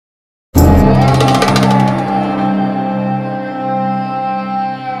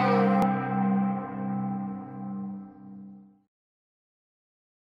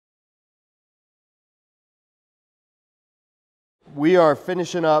We are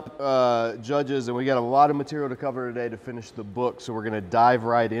finishing up Judges, and we got a lot of material to cover today to finish the book, so we're going to dive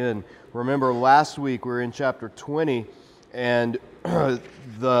right in. Remember, last week we were in chapter 20, and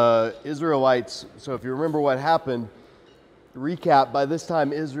the Israelites, so if you remember what happened, recap, by this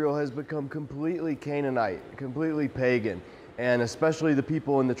time Israel has become completely Canaanite, completely pagan, and especially the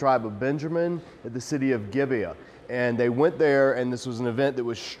people in the tribe of Benjamin at the city of Gibeah. And they went there, and this was an event that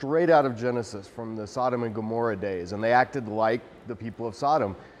was straight out of Genesis from the Sodom and Gomorrah days. And they acted like the people of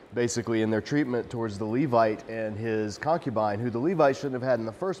Sodom, basically, in their treatment towards the Levite and his concubine, who the Levite shouldn't have had in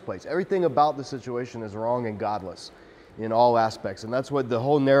the first place. Everything about the situation is wrong and godless in all aspects. And that's what the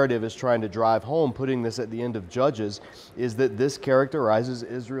whole narrative is trying to drive home, putting this at the end of Judges, is that this characterizes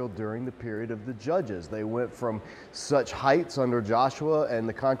Israel during the period of the Judges. They went from such heights under Joshua and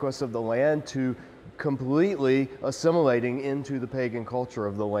the conquest of the land to completely assimilating into the pagan culture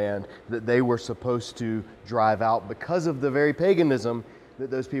of the land that they were supposed to drive out because of the very paganism that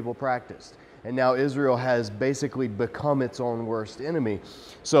those people practiced. And now Israel has basically become its own worst enemy.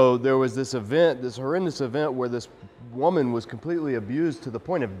 So there was this event, this horrendous event, where this woman was completely abused to the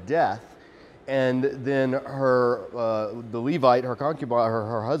point of death, and then her, the Levite, her concubine,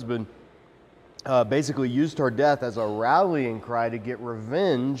 her husband, basically used her death as a rallying cry to get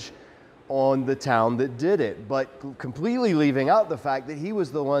revenge on the town that did it, but completely leaving out the fact that he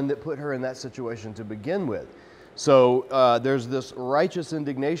was the one that put her in that situation to begin with. So there's this righteous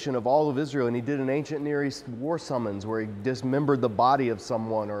indignation of all of Israel, and he did an ancient Near East war summons where he dismembered the body of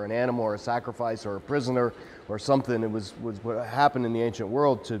someone or an animal or a sacrifice or a prisoner or something. It was what happened in the ancient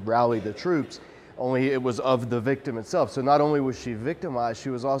world to rally the troops, only it was of the victim itself. So not only was she victimized, she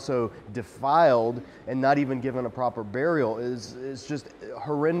was also defiled and not even given a proper burial. It's just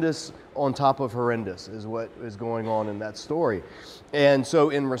horrendous on top of horrendous is what is going on in that story. And so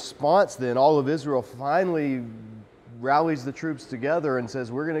in response then, all of Israel finally rallies the troops together and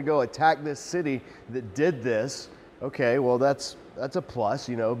says, we're going to go attack this city that did this. Okay, well that's a plus,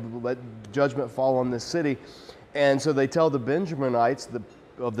 you know, let judgment fall on this city. And so they tell the Benjaminites,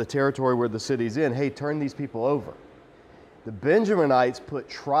 of the territory where the city's in, hey, turn these people over. The Benjaminites put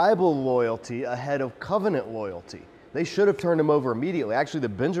tribal loyalty ahead of covenant loyalty. They should have turned them over immediately. Actually, the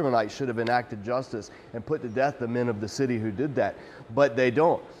Benjaminites should have enacted justice and put to death the men of the city who did that. But they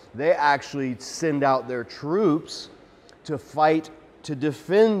don't. They actually send out their troops to fight to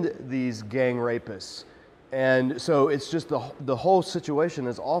defend these gang rapists. And so it's just the whole situation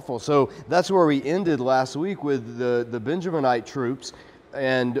is awful. So that's where we ended last week with the Benjaminite troops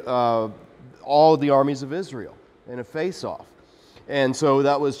and all the armies of Israel in a face-off. And so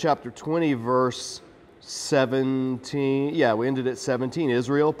that was chapter 20, verse 17. Yeah, we ended at 17.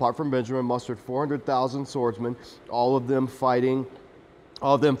 Israel, apart from Benjamin, mustered 400,000 swordsmen, all of them fighting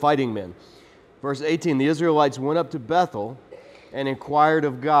men. Verse 18, the Israelites went up to Bethel and inquired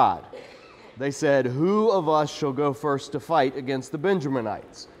of God. They said, who of us shall go first to fight against the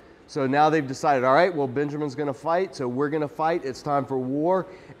Benjaminites? So now they've decided, all right, well, Benjamin's going to fight, so we're going to fight. It's time for war,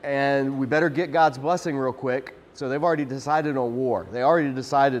 and we better get God's blessing real quick. So they've already decided on war. They already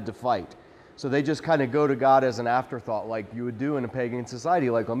decided to fight. So they just kind of go to God as an afterthought, like you would do in a pagan society.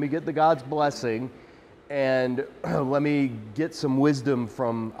 Like, let me get the God's blessing, and let me get some wisdom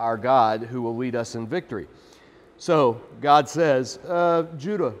from our God who will lead us in victory. So God says,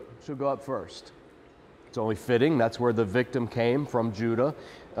 Judah should go up first. It's only fitting. That's where the victim came from, Judah.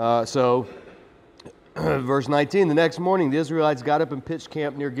 So, verse 19, the next morning the Israelites got up and pitched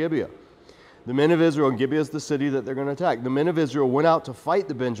camp near Gibeah. The men of Israel, and Gibeah is the city that they're going to attack. The men of Israel went out to fight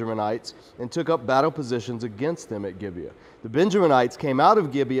the Benjaminites and took up battle positions against them at Gibeah. The Benjaminites came out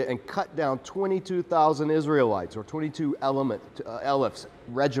of Gibeah and cut down 22,000 Israelites, or 22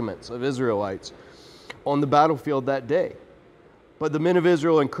 regiments of Israelites on the battlefield that day. But the men of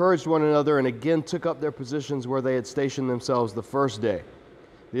Israel encouraged one another and again took up their positions where they had stationed themselves the first day.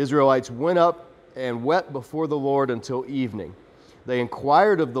 The Israelites went up and wept before the Lord until evening. They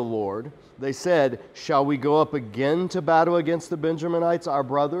inquired of the Lord. They said, shall we go up again to battle against the Benjaminites, our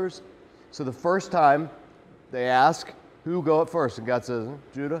brothers? So the first time they ask, who will go up first? And God says,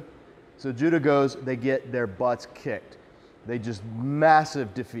 Judah. So Judah goes, they get their butts kicked. They just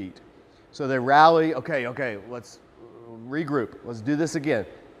massive defeat. So they rally, okay, let's regroup. Let's do this again.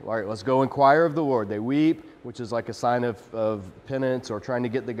 All right, let's go inquire of the Lord. They weep, which is like a sign of penance or trying to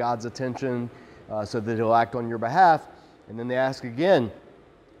get the God's attention so that he'll act on your behalf. And then they ask again,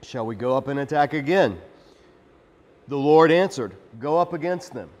 shall we go up and attack again? The Lord answered, go up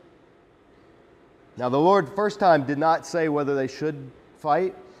against them. Now the Lord first time did not say whether they should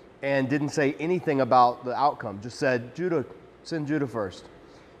fight and didn't say anything about the outcome. Just said, Judah, send Judah first.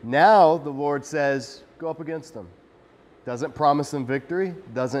 Now the Lord says, go up against them. doesn't promise them victory,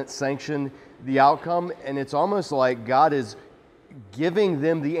 doesn't sanction the outcome, and it's almost like God is giving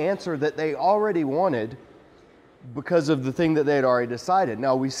them the answer that they already wanted because of the thing that they had already decided.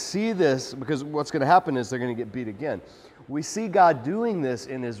 Now we see this because what's going to happen is they're going to get beat again. We see God doing this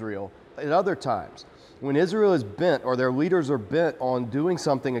in Israel at other times. When Israel is bent, or their leaders are bent on doing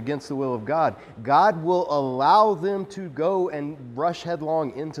something against the will of God, God will allow them to go and rush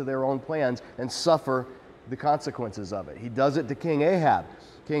headlong into their own plans and suffer the consequences of it. He does it to King Ahab.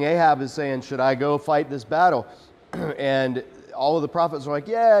 King Ahab is saying, should I go fight this battle? And all of the prophets are like,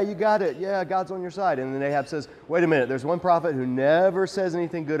 yeah, you got it. Yeah, God's on your side. And then Ahab says, wait a minute, there's one prophet who never says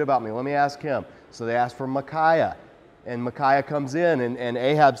anything good about me. Let me ask him. So they ask for Micaiah. And Micaiah comes in, and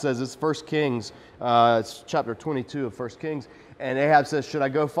Ahab says, it's 1 Kings, it's chapter 22 of 1 Kings. And Ahab says, should I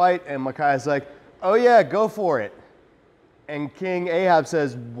go fight? And Micaiah's like, oh yeah, go for it. And King Ahab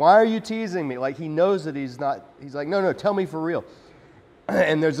says, why are you teasing me? Like he knows that he's not, he's like, no, tell me for real.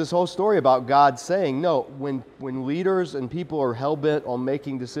 And there's this whole story about God saying, no, when leaders and people are hell-bent on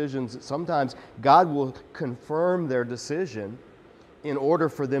making decisions, sometimes God will confirm their decision in order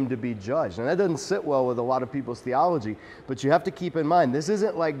for them to be judged. And that doesn't sit well with a lot of people's theology, but you have to keep in mind, this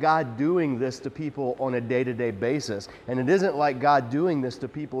isn't like God doing this to people on a day-to-day basis, and it isn't like God doing this to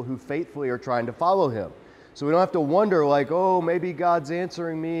people who faithfully are trying to follow Him. So we don't have to wonder like, oh, maybe God's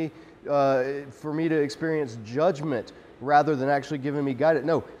answering me for me to experience judgment rather than actually giving me guidance.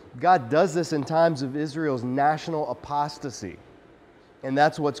 No, God does this in times of Israel's national apostasy. And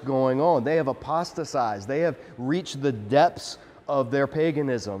that's what's going on. They have apostatized. They have reached the depths of their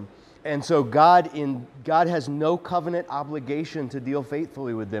paganism. And so God has no covenant obligation to deal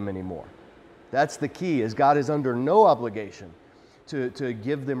faithfully with them anymore. That's the key, is God is under no obligation to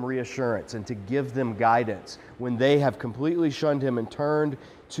give them reassurance and to give them guidance when they have completely shunned Him and turned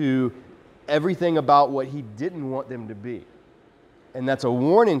to everything about what He didn't want them to be. And that's a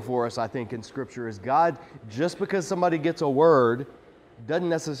warning for us, I think, in Scripture, is God, just because somebody gets a word, doesn't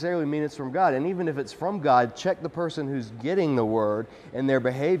necessarily mean it's from God. And even if it's from God, check the person who's getting the word and their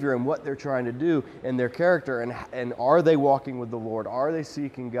behavior and what they're trying to do and their character, and are they walking with the Lord? Are they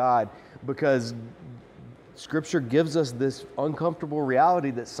seeking God? Because Scripture gives us this uncomfortable reality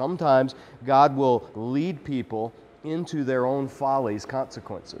that sometimes God will lead people into their own folly's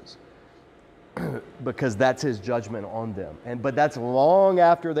consequences because that's His judgment on them. But that's long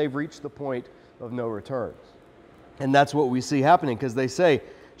after they've reached the point of no return. And that's what we see happening, because they say,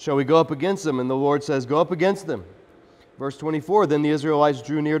 shall we go up against them? And the Lord says, go up against them. Verse 24, then the Israelites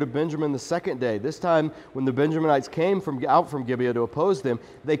drew near to Benjamin the second day. This time, when the Benjaminites came out from Gibeah to oppose them,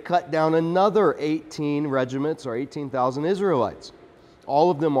 they cut down another 18 regiments, or 18,000 Israelites, all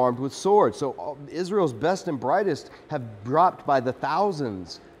of them armed with swords. So Israel's best and brightest have dropped by the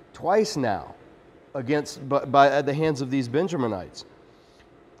thousands twice now at the hands of these Benjaminites.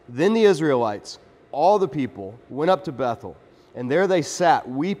 Then the Israelites, all the people, went up to Bethel, and there they sat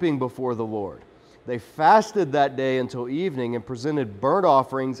weeping before the Lord. They fasted that day until evening and presented burnt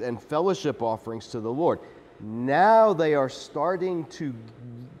offerings and fellowship offerings to the Lord. Now they are starting to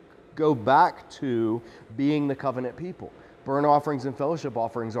go back to being the covenant people. Burnt offerings and fellowship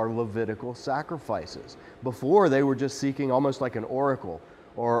offerings are Levitical sacrifices. Before, they were just seeking almost like an oracle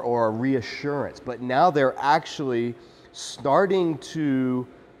or a reassurance. But now they're actually starting to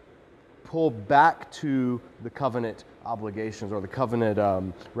pull back to the covenant obligations or the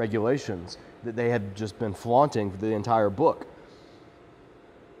covenant regulations that they had just been flaunting for the entire book.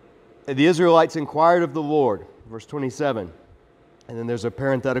 The Israelites inquired of the Lord, verse 27. And then there's a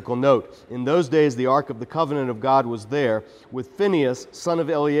parenthetical note. In those days, the Ark of the Covenant of God was there, with Phinehas, son of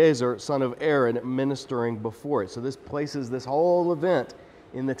Eleazar, son of Aaron, ministering before it. So this places this whole event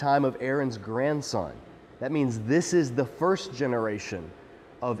in the time of Aaron's grandson. That means this is the first generation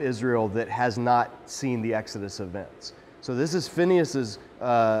of Israel that has not seen the Exodus events. So this is Phinehas's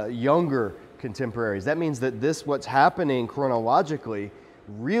younger contemporaries. That means that what's happening chronologically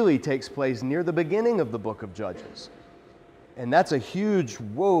really takes place near the beginning of the book of Judges. And that's a huge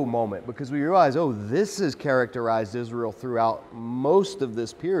whoa moment, because we realize, oh, this has characterized Israel throughout most of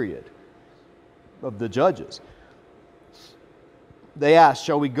this period of the Judges. They asked,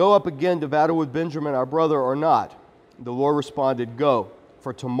 shall we go up again to battle with Benjamin, our brother, or not? The Lord responded, go,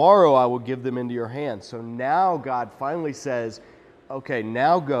 for tomorrow I will give them into your hands. So now God finally says, okay,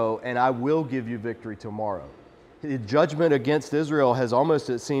 now go, and I will give you victory tomorrow. The judgment against Israel has almost,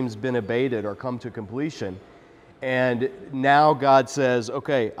 it seems, been abated or come to completion. And now God says,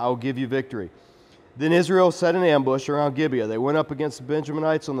 okay, I'll give you victory. Then Israel set an ambush around Gibeah. They went up against the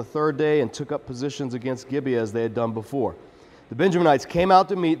Benjaminites on the third day and took up positions against Gibeah as they had done before. The Benjaminites came out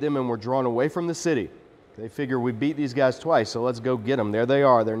to meet them and were drawn away from the city. They figure we beat these guys twice, so let's go get them. There they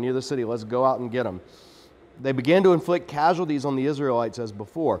are. They're near the city. Let's go out and get them. They began to inflict casualties on the Israelites as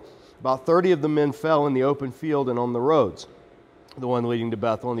before. About 30 of the men fell in the open field and on the roads, the one leading to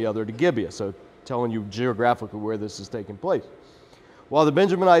Bethel and the other to Gibeah. So telling you geographically where this is taking place. While the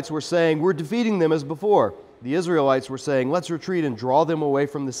Benjaminites were saying, we're defeating them as before, the Israelites were saying, let's retreat and draw them away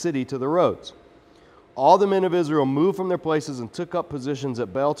from the city to the roads. All the men of Israel moved from their places and took up positions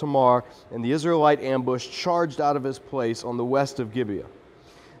at Baal Tamar, and the Israelite ambush charged out of his place on the west of Gibeah.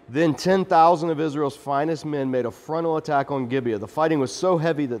 Then 10,000 of Israel's finest men made a frontal attack on Gibeah. The fighting was so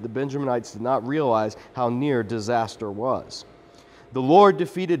heavy that the Benjaminites did not realize how near disaster was. The Lord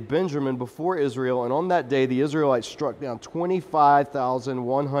defeated Benjamin before Israel, and on that day the Israelites struck down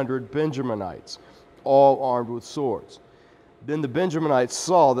 25,100 Benjaminites, all armed with swords. Then the Benjaminites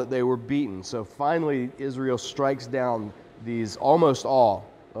saw that they were beaten. So finally Israel strikes down these almost all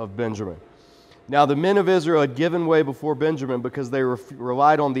of Benjamin. Now the men of Israel had given way before Benjamin because they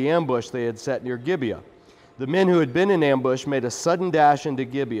relied on the ambush they had set near Gibeah. The men who had been in ambush made a sudden dash into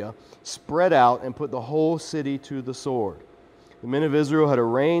Gibeah, spread out, and put the whole city to the sword. The men of Israel had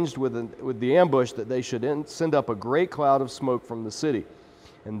arranged with the ambush that they should send up a great cloud of smoke from the city.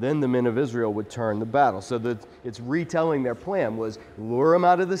 And then the men of Israel would turn the battle. So that it's retelling their plan was lure them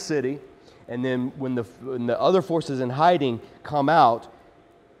out of the city, and then when the other forces in hiding come out,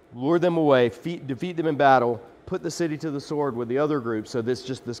 lure them away, defeat them in battle, put the city to the sword with the other group. So there's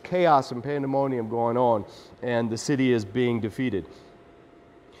just this chaos and pandemonium going on, and the city is being defeated.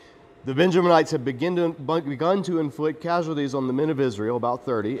 The Benjaminites had begun to inflict casualties on the men of Israel, about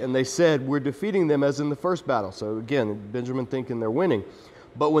 30, and they said, we're defeating them as in the first battle. So again, Benjamin thinking they're winning.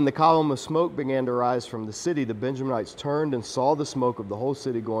 But when the column of smoke began to rise from the city, the Benjaminites turned and saw the smoke of the whole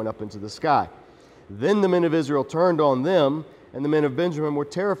city going up into the sky. Then the men of Israel turned on them, and the men of Benjamin were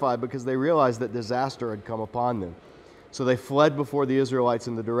terrified because they realized that disaster had come upon them. So they fled before the Israelites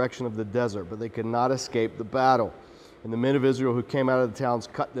in the direction of the desert, but they could not escape the battle. And the men of Israel who came out of the towns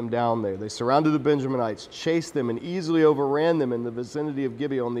cut them down there. They surrounded the Benjaminites, chased them, and easily overran them in the vicinity of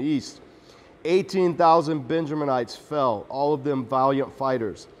Gibeah on the east. 18,000 Benjaminites fell, all of them valiant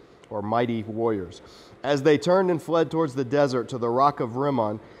fighters, or mighty warriors. As they turned and fled towards the desert to the rock of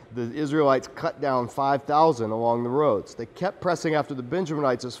Rimmon, the Israelites cut down 5,000 along the roads. They kept pressing after the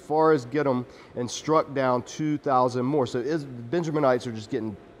Benjaminites as far as Gittim and struck down 2,000 more. So the Benjaminites are just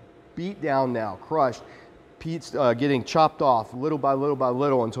getting beat down now, crushed, getting chopped off little by little by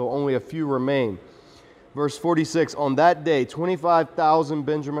little until only a few remain. Verse 46, on that day 25,000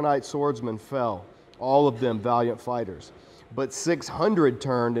 Benjaminite swordsmen fell, all of them valiant fighters. But 600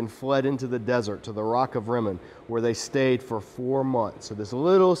 turned and fled into the desert to the rock of Rimmon, where they stayed for 4 months. So this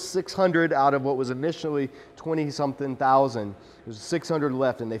little 600 out of what was initially 20-something thousand, there's 600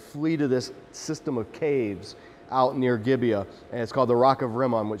 left, and they flee to this system of caves out near Gibeah, and it's called the rock of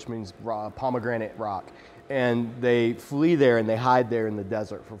Rimmon, which means pomegranate rock. And they flee there and they hide there in the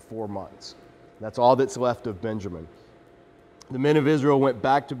desert for 4 months. That's all that's left of Benjamin. The men of Israel went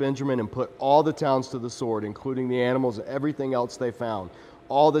back to Benjamin and put all the towns to the sword, including the animals and everything else they found.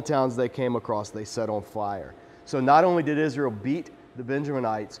 All the towns they came across, they set on fire. So not only did Israel beat the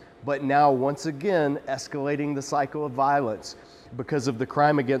Benjaminites, but now once again escalating the cycle of violence. Because of the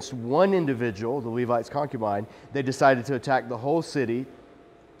crime against one individual, the Levite's concubine, they decided to attack the whole city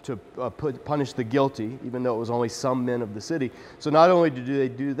to punish the guilty, even though it was only some men of the city. So not only do they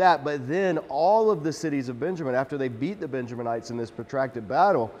do that, but then all of the cities of Benjamin, after they beat the Benjaminites in this protracted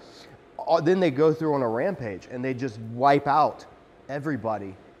battle, then they go through on a rampage and they just wipe out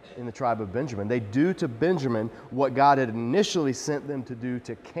everybody in the tribe of Benjamin. They do to Benjamin what God had initially sent them to do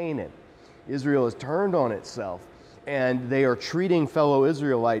to Canaan. Israel has turned on itself, and they are treating fellow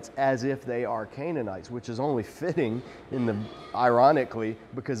Israelites as if they are Canaanites, which is only fitting ironically,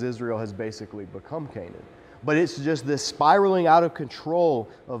 because Israel has basically become Canaan. But it's just this spiraling out of control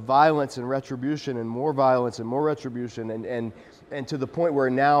of violence and retribution, and more violence and more retribution, and to the point where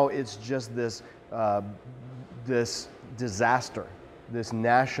now it's just this disaster, this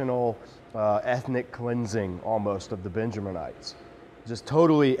national ethnic cleansing almost of the Benjaminites. Just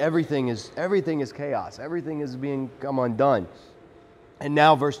totally, everything is chaos. Everything is being come undone. And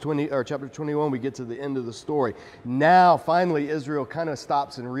now chapter 21, we get to the end of the story. Now, finally, Israel kind of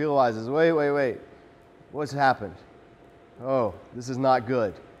stops and realizes, wait, what's happened? Oh, this is not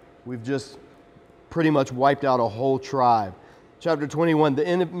good. We've just pretty much wiped out a whole tribe. Chapter 21,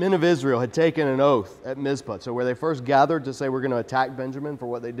 the men of Israel had taken an oath at Mizpah. So where they first gathered to say we're going to attack Benjamin for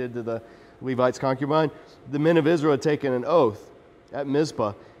what they did to the Levite's concubine, the men of Israel had taken an oath at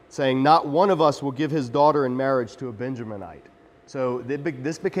Mizpah, saying, not one of us will give his daughter in marriage to a Benjaminite. So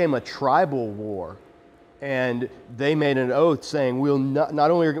this became a tribal war And they made an oath saying, we'll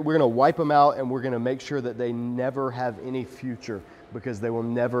not only we're going to wipe them out, and we're going to make sure that they never have any future, because they will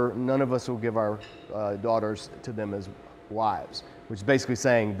never, none of us will give our daughters to them as wives, which is basically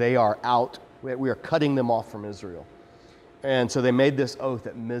saying they are out. We are cutting them off from Israel. And so they made this oath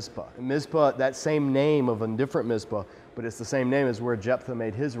at Mizpah. And Mizpah, that same name of a different Mizpah, but it's the same name as where Jephthah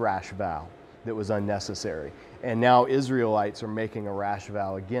made his rash vow that was unnecessary. And now Israelites are making a rash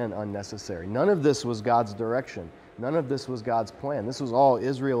vow, again, unnecessary. None of this was God's direction. None of this was God's plan. This was all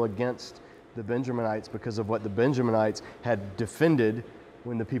Israel against the Benjaminites because of what the Benjaminites had defended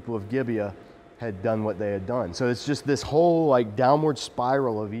when the people of Gibeah had done what they had done. So it's just this whole like downward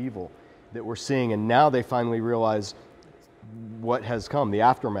spiral of evil that we're seeing, and now they finally realize what has come, the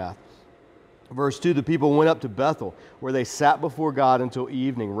aftermath. Verse 2, the people went up to Bethel, where they sat before God until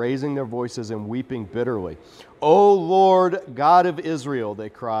evening, raising their voices and weeping bitterly. O Lord, God of Israel, they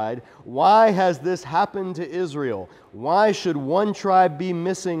cried, why has this happened to Israel? Why should one tribe be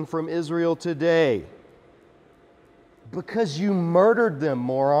missing from Israel today? Because you murdered them,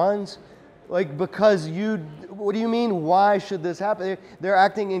 morons. Like, because you, what do you mean, why should this happen? They're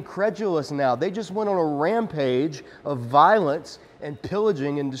acting incredulous now. They just went on a rampage of violence and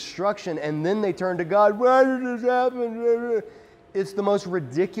pillaging and destruction, and then they turn to God. Why did this happen? It's the most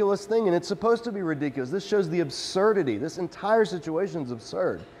ridiculous thing, and it's supposed to be ridiculous. This shows the absurdity. This entire situation is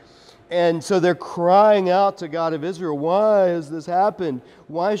absurd. And so they're crying out to God of Israel, why has this happened?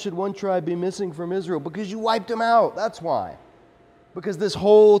 Why should one tribe be missing from Israel? Because you wiped them out. That's why. Because this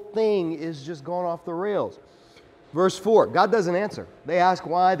whole thing is just gone off the rails. Verse 4, God doesn't answer. They ask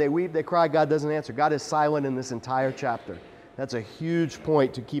why, they weep, they cry, God doesn't answer. God is silent in this entire chapter. That's a huge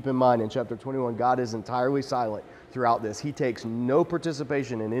point to keep in mind in chapter 21. God is entirely silent throughout this. He takes no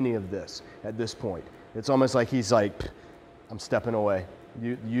participation in any of this at this point. It's almost like he's like, I'm stepping away.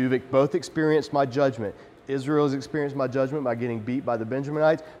 You've both experienced my judgment. Israel has experienced my judgment by getting beat by the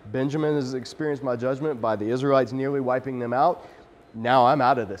Benjaminites. Benjamin has experienced my judgment by the Israelites nearly wiping them out. Now I'm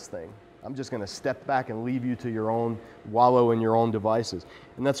out of this thing. I'm just going to step back and leave you to your own, wallow in your own devices.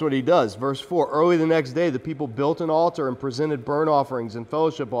 And that's what he does. Verse 4, early the next day, the people built an altar and presented burnt offerings and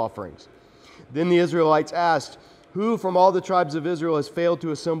fellowship offerings. Then the Israelites asked, who from all the tribes of Israel has failed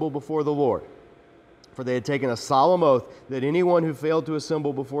to assemble before the Lord? For they had taken a solemn oath that anyone who failed to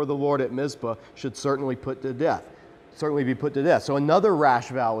assemble before the Lord at Mizpah should certainly be put to death. So another rash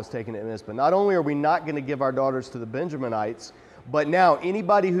vow was taken at Mizpah. Not only are we not going to give our daughters to the Benjaminites, but now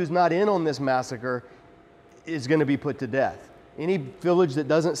anybody who's not in on this massacre is going to be put to death. Any village that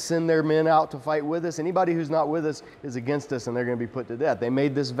doesn't send their men out to fight with us, anybody who's not with us is against us, and they're going to be put to death. They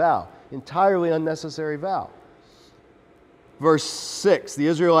made this vow, entirely unnecessary vow. Verse 6, the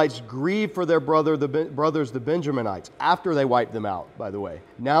Israelites grieve for their brothers, the Benjaminites, after they wiped them out, by the way.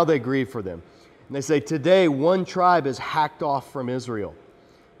 Now they grieve for them. And they say, today one tribe is hacked off from Israel.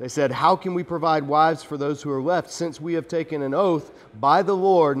 They said, how can we provide wives for those who are left, since we have taken an oath by the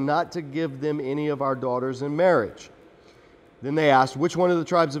Lord not to give them any of our daughters in marriage? Then they asked, which one of the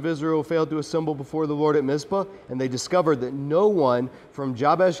tribes of Israel failed to assemble before the Lord at Mizpah? And they discovered that no one from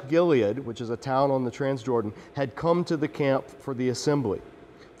Jabesh Gilead, which is a town on the Transjordan, had come to the camp for the assembly.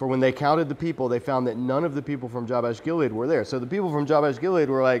 For when they counted the people, they found that none of the people from Jabesh Gilead were there. So the people from Jabesh Gilead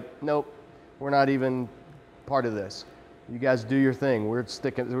were like, nope, we're not even part of this. You guys do your thing. We're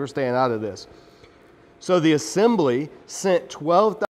staying out of this. So the assembly sent 12,000